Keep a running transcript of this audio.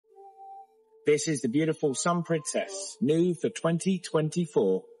This is the beautiful Sun Princess, new for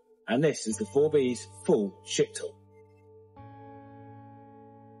 2024, and this is the 4B's full ship tour.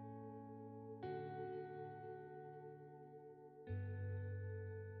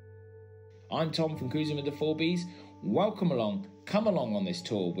 I'm Tom from Cruising with the 4Bs. Welcome along, come along on this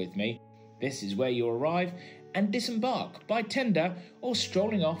tour with me. This is where you arrive and disembark by tender or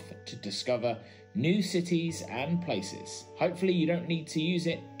strolling off to discover new cities and places. Hopefully you don't need to use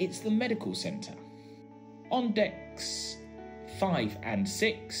it, it's the medical centre. On decks 5 and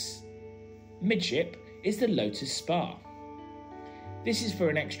 6, midship is the Lotus Spa. This is for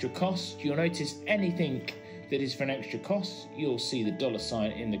an extra cost. You'll notice anything that is for an extra cost, you'll see the dollar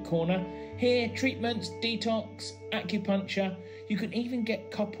sign in the corner. Here, treatments, detox, acupuncture, you can even get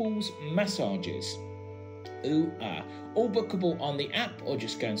couples massages. All bookable on the app, or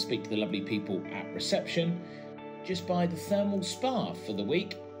just go and speak to the lovely people at reception. Just buy the thermal spa for the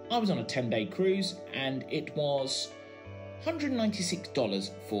week. I was on a 10-day cruise and it was $196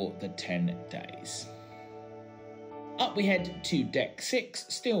 for the 10 days. Up we head to deck 6,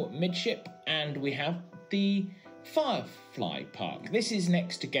 still midship, and we have the Firefly Park. This is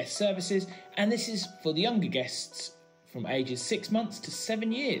next to guest services, and this is for the younger guests from ages 6 months to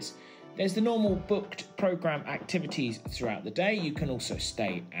 7 years. There's the normal booked programme activities throughout the day. You can also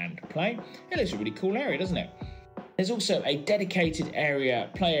stay and play. It looks a really cool area, doesn't it? There's also a dedicated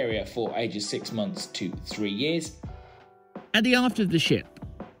play area for ages 6 months to 3 years. At the aft of the ship,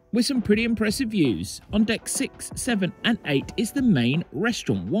 with some pretty impressive views, on deck 6, 7 and 8 is the main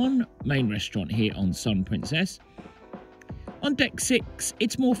restaurant. One main restaurant here on Sun Princess. On deck 6,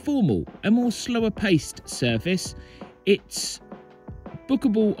 it's more formal, a more slower paced service. It's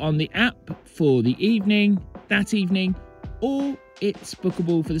bookable on the app for the evening, that evening, or it's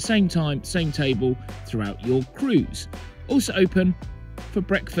bookable for the same time, same table throughout your cruise. Also open for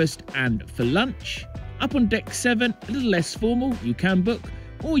breakfast and for lunch. Up on deck 7, a little less formal, you can book,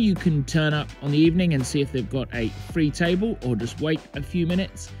 or you can turn up on the evening and see if they've got a free table, or just wait a few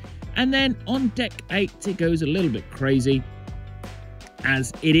minutes. And then on deck 8 it goes a little bit crazy,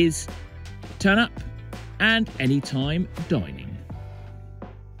 as it is turn up and anytime dining.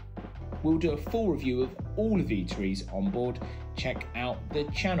 We'll do a full review of all of the eateries on board. Check out the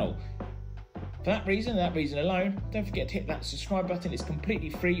channel. For that reason alone, don't forget to hit that subscribe button. It's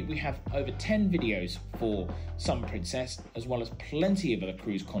completely free. We have over 10 videos for Sun Princess, as well as plenty of other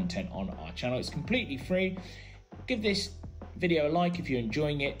cruise content on our channel. It's completely free. Give this video a like if you're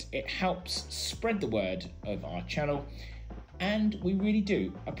enjoying it. It helps spread the word of our channel, and we really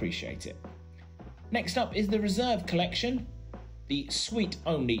do appreciate it. Next up is the Reserve Collection, the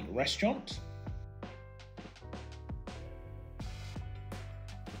suite-only restaurant.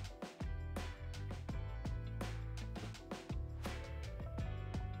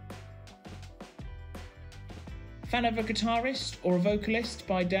 Fan of a guitarist or a vocalist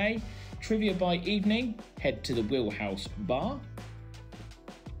by day, trivia by evening, head to the Wheelhouse Bar.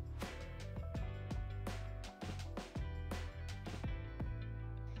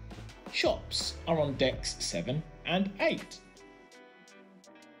 Shops are on decks 7 and 8.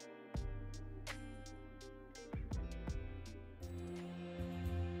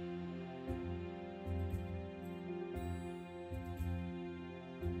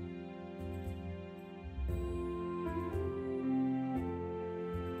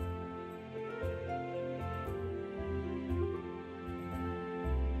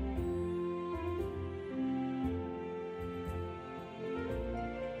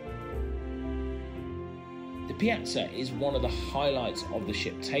 The Piazza is one of the highlights of the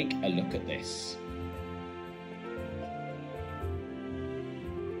ship. Take a look at this.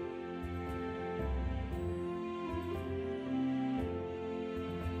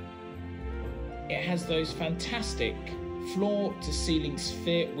 It has those fantastic floor-to-ceiling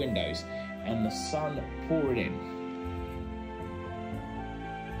sphere windows and the sun pouring in.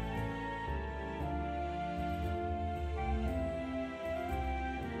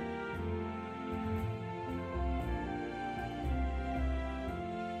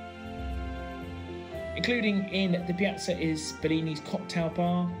 Including in the Piazza is Bellini's cocktail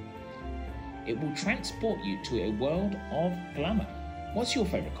bar. It will transport you to a world of glamour. What's your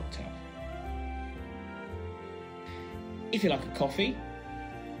favourite cocktail? If you like a coffee,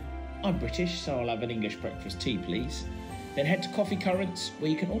 I'm British, so I'll have an English breakfast tea, please. Then head to Coffee Currents,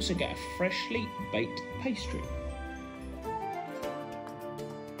 where you can also get a freshly baked pastry.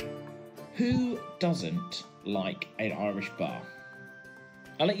 Who doesn't like an Irish bar?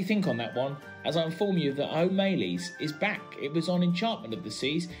 I'll let you think on that one, as I inform you that O'Malley's is back. It was on Enchantment of the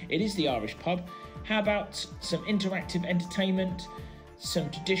Seas. It is the Irish pub. How about some interactive entertainment, some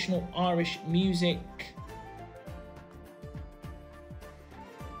traditional Irish music.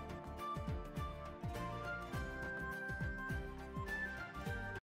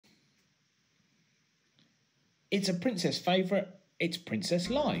 It's a princess favourite, it's Princess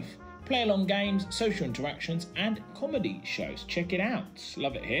Life. Play along games, social interactions and comedy shows. Check it out,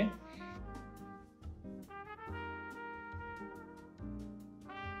 love it here.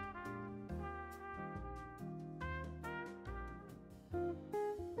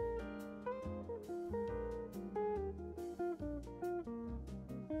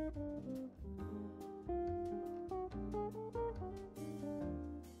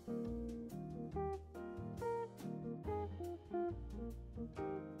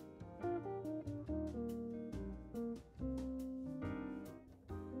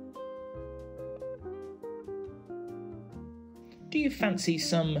 Do you fancy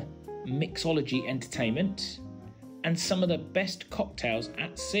some mixology entertainment and some of the best cocktails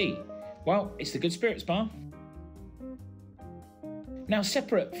at sea? Well, it's the Good Spirits Bar. Now,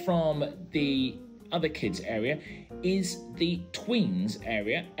 separate from the other kids area is the tweens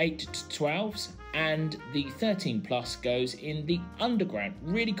area, 8 to 12s, and the 13 plus goes in the underground.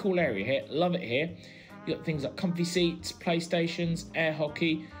 Really cool area here, love it here. You've got things like comfy seats, PlayStations, air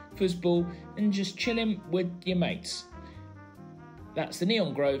hockey, foosball, and just chilling with your mates. That's the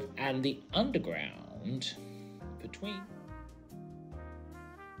Neon Grove and the underground between.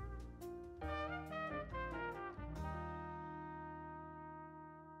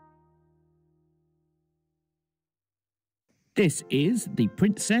 This is the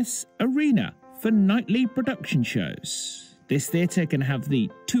Princess Arena for nightly production shows. This theatre can have the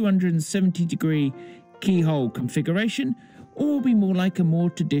 270-degree keyhole configuration or be more like a more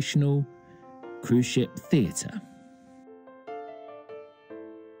traditional cruise ship theatre.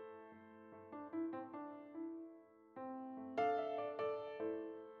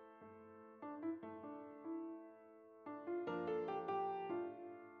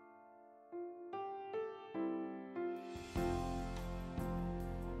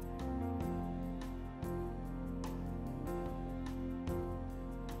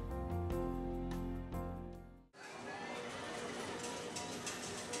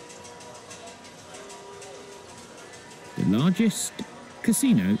 The largest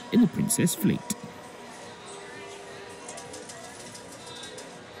casino in the Princess Fleet.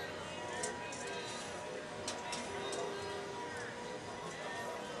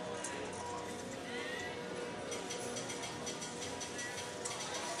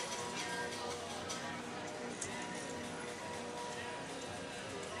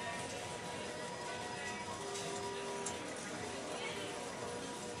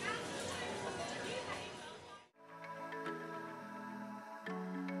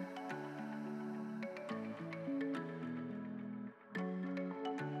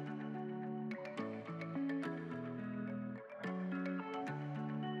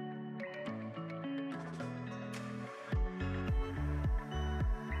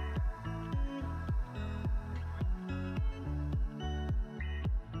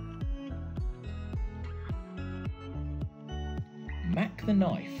 Mac the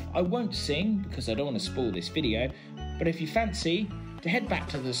Knife. I won't sing because I don't want to spoil this video, but if you fancy to head back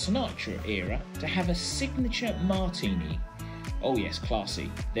to the Sinatra era to have a signature martini, oh yes, classy,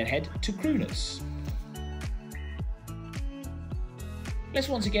 then head to Crooners. Let's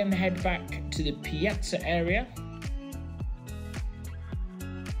once again head back to the Piazza area.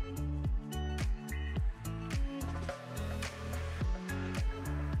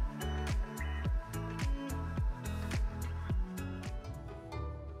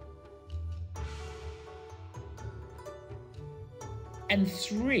 And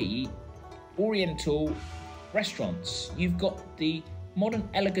 3 Oriental restaurants. You've got the modern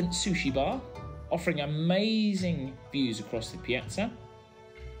elegant sushi bar, offering amazing views across the Piazza.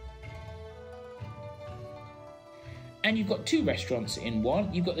 And you've got 2 restaurants in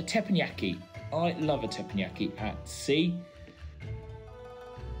one. You've got the teppanyaki. I love a teppanyaki at sea.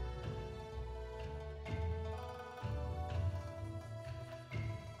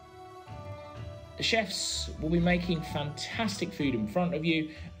 The chefs will be making fantastic food in front of you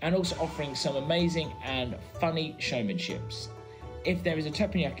and also offering some amazing and funny showmanships. If there is a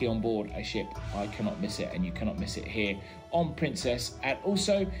teppanyaki on board a ship, I cannot miss it, and you cannot miss it here on Princess. And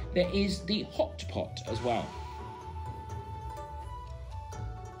also there is the hot pot as well.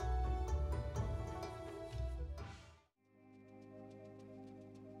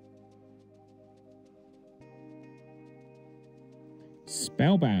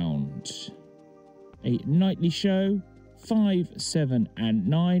 Spellbound. A nightly show, 5, 7 and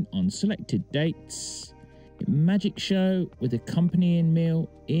 9 on selected dates. Magic show with accompanying meal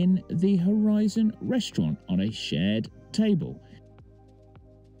in the Horizon restaurant on a shared table.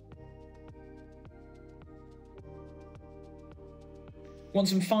 Want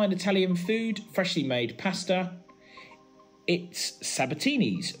some fine Italian food, freshly made pasta? It's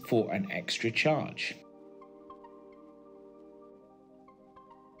Sabatini's for an extra charge.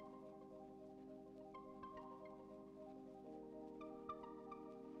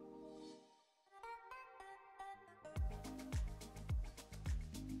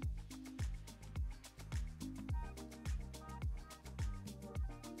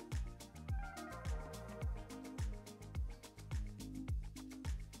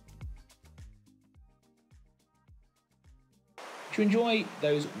 To enjoy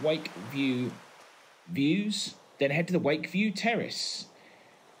those Wake View views, then head to the Wake View Terrace.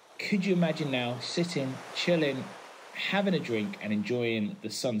 Could you imagine now sitting, chilling, having a drink and enjoying the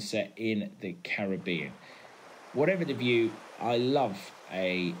sunset in the Caribbean? Whatever the view, I love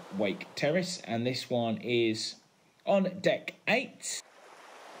a Wake Terrace, and this one is on deck 8.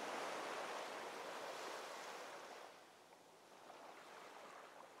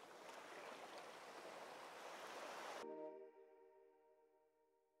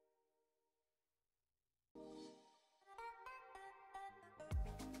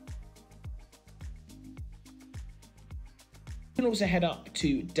 You can also head up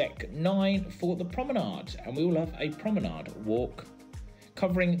to deck 9 for the promenade, and we will have a promenade walk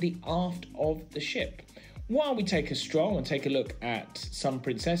covering the aft of the ship. While we take a stroll and take a look at Sun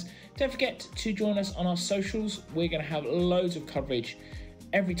Princess, don't forget to join us on our socials. We're going to have loads of coverage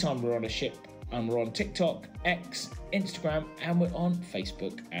every time we're on a ship, and we're on TikTok, X, Instagram, and we're on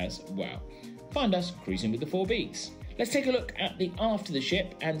Facebook as well. Find us Cruising with the 4Bs. Let's take a look at the aft of the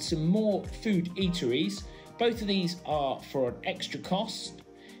ship and some more food eateries. Both of these are for an extra cost.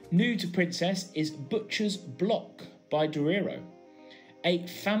 New to Princess is Butcher's Block by Dorero, a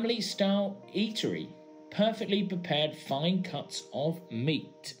family-style eatery, perfectly prepared fine cuts of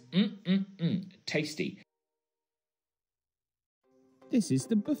meat. Tasty. This is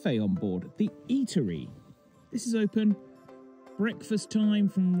the buffet on board, the eatery. This is open breakfast time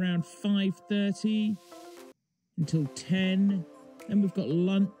from around 5:30 until 10. Then we've got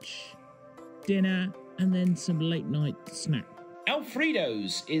lunch, dinner, and then some late night snack.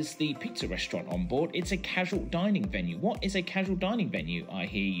 Alfredo's is the pizza restaurant on board. It's a casual dining venue. What is a casual dining venue, I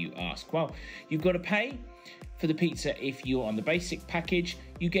hear you ask? Well, you've got to pay for the pizza if you're on the basic package.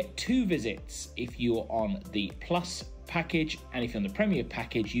 You get 2 visits if you're on the plus package, and if you're on the premier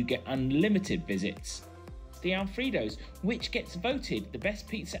package, you get unlimited visits. The Alfredo's, which gets voted the best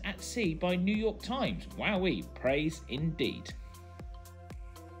pizza at sea by New York Times. Wowee, praise indeed.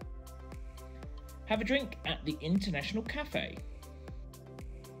 Have a drink at the International Cafe.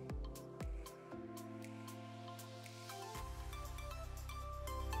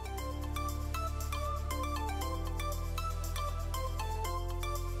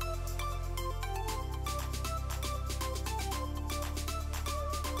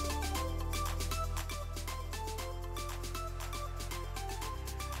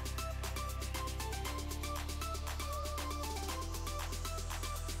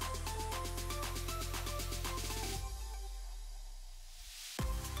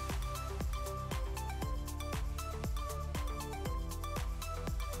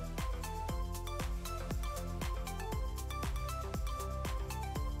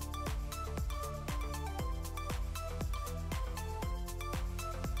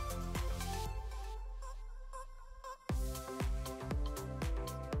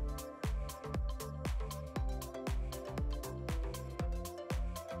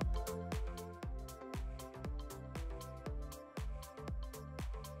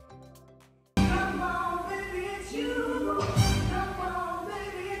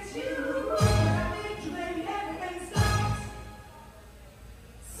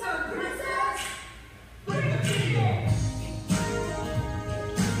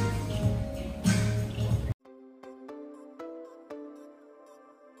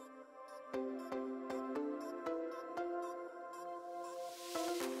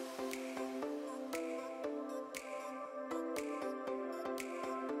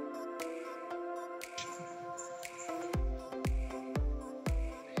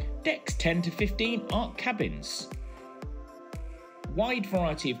 Decks 10 to 15 are cabins. Wide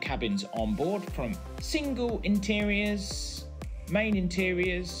variety of cabins on board, from single interiors, main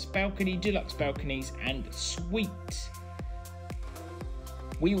interiors, balcony, deluxe balconies and suite.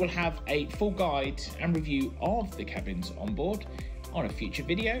 We will have a full guide and review of the cabins on board on a future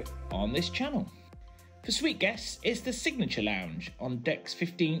video on this channel. For suite guests, it's the Signature Lounge on decks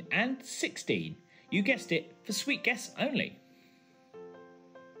 15 and 16. You guessed it, for suite guests only.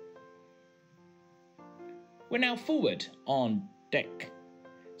 We're now forward on deck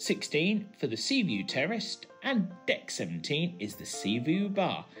 16 for the Sea View Terrace, and deck 17 is the Sea View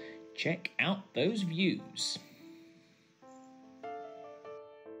Bar. Check out those views.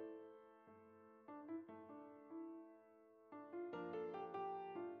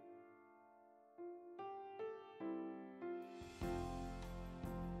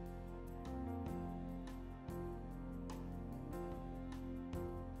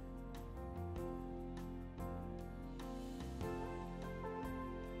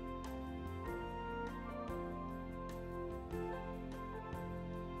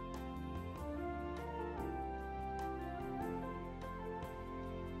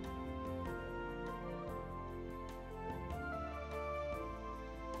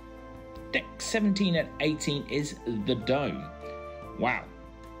 Deck 17 and 18 is the Dome. Wow,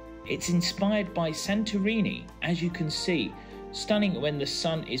 it's inspired by Santorini, as you can see, stunning when the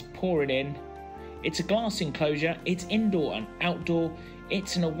sun is pouring in. It's a glass enclosure, it's indoor and outdoor,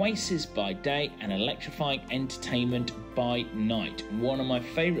 it's an oasis by day and electrifying entertainment by night. One of my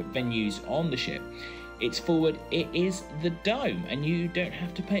favourite venues on the ship. It's forward, it is the Dome, and you don't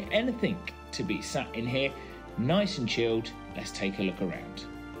have to pay anything to be sat in here, nice and chilled. Let's take a look around.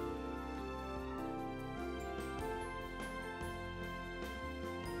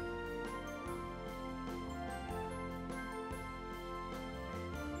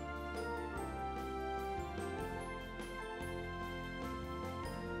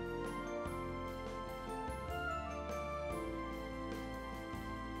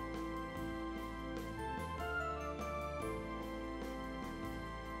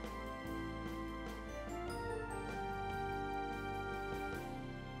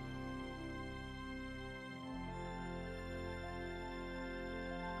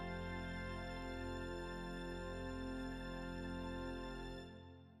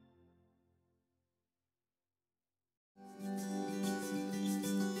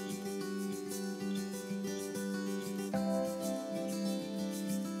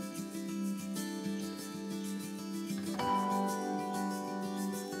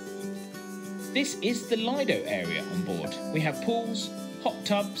 This is the Lido area on board. We have pools, hot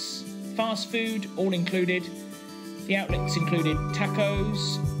tubs, fast food, all included. The outlets included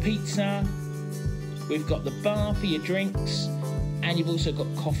tacos, pizza. We've got the bar for your drinks, and you've also got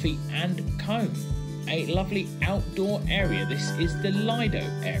coffee and cone. A lovely outdoor area. This is the Lido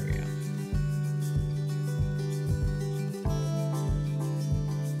area.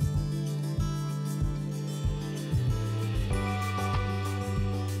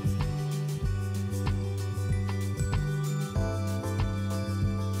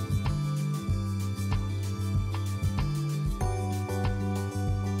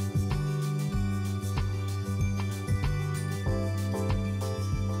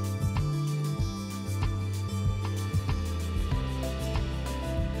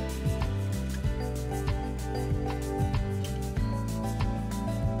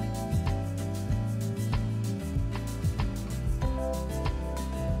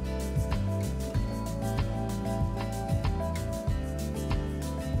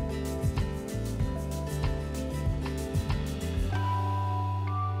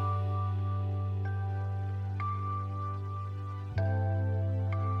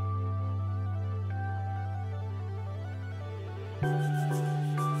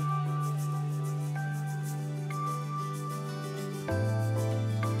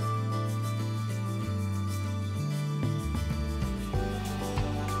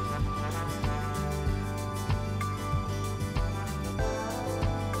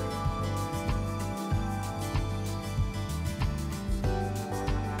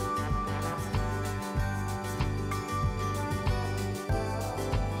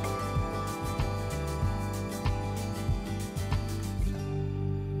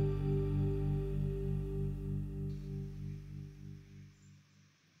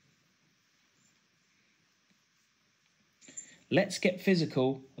 Let's get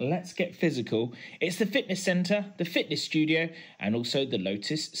physical, let's get physical. It's the fitness centre, the fitness studio, and also the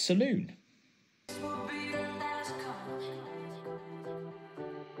Lotus Saloon.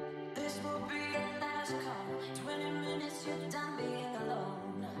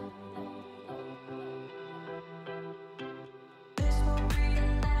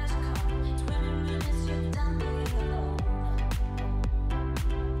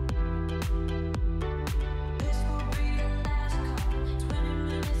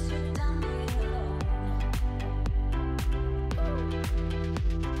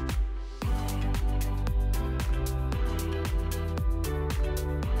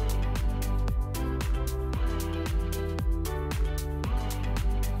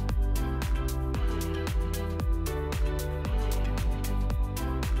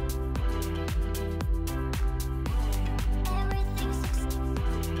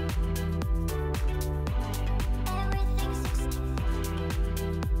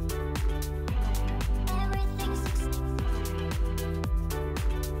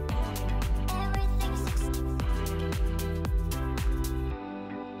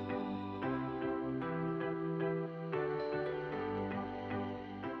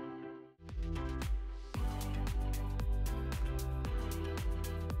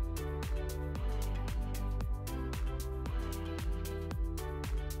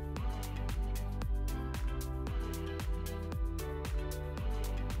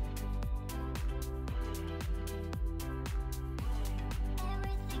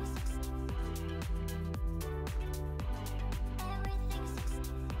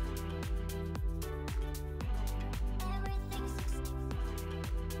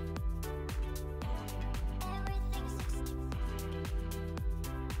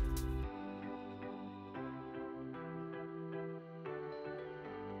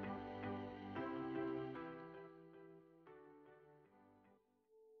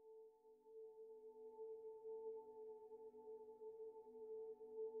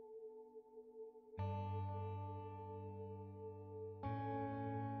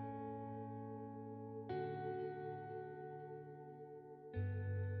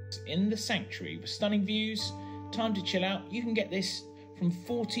 in the Sanctuary with stunning views, time to chill out. You can get this from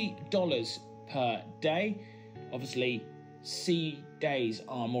 $40 per day. Obviously, sea days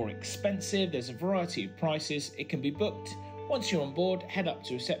are more expensive. There's a variety of prices. It can be booked. Once you're on board, head up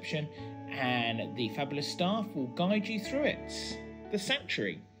to reception and the fabulous staff will guide you through it. The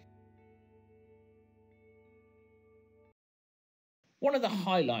Sanctuary. One of the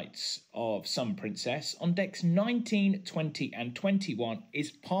highlights of Sun Princess on decks 19, 20 and 21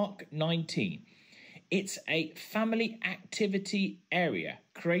 is Park 19. It's a family activity area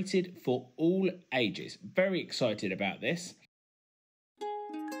created for all ages. Very excited about this.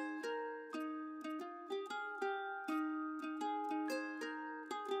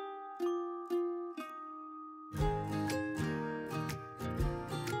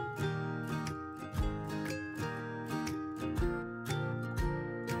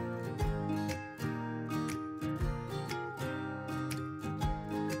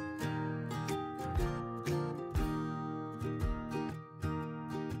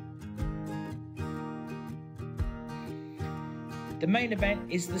 The main event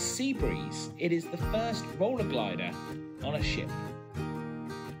is the Sea Breeze. It is the first roller glider on a ship.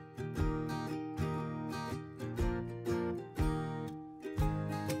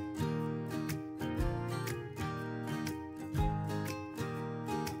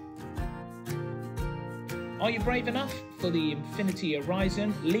 Are you brave enough for the Infinity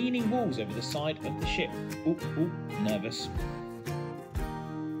Horizon? Leaning walls over the side of the ship. Ooh, nervous.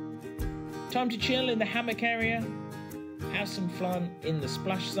 Time to chill in the hammock area. Have some fun in the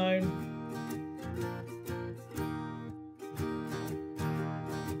splash zone.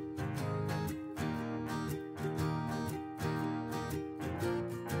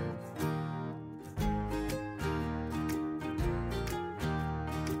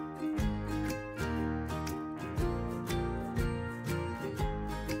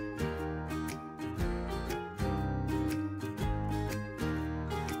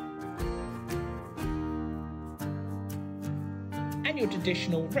 And your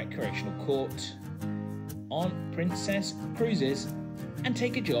traditional recreational court on Princess Cruises, and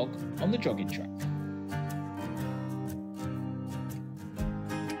take a jog on the jogging track.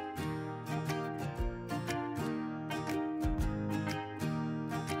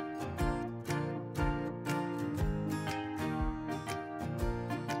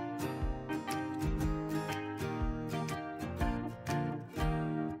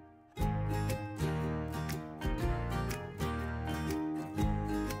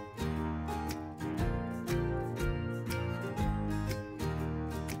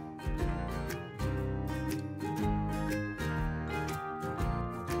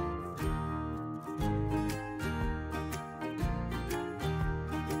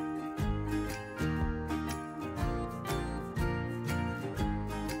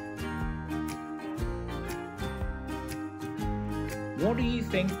 What do you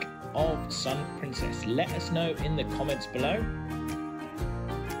think of Sun Princess? Let us know in the comments below.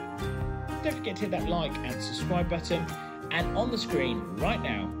 Don't forget to hit that like and subscribe button, and on the screen right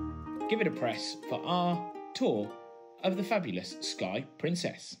now, give it a press for our tour of the fabulous Sky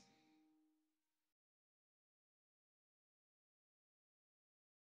Princess.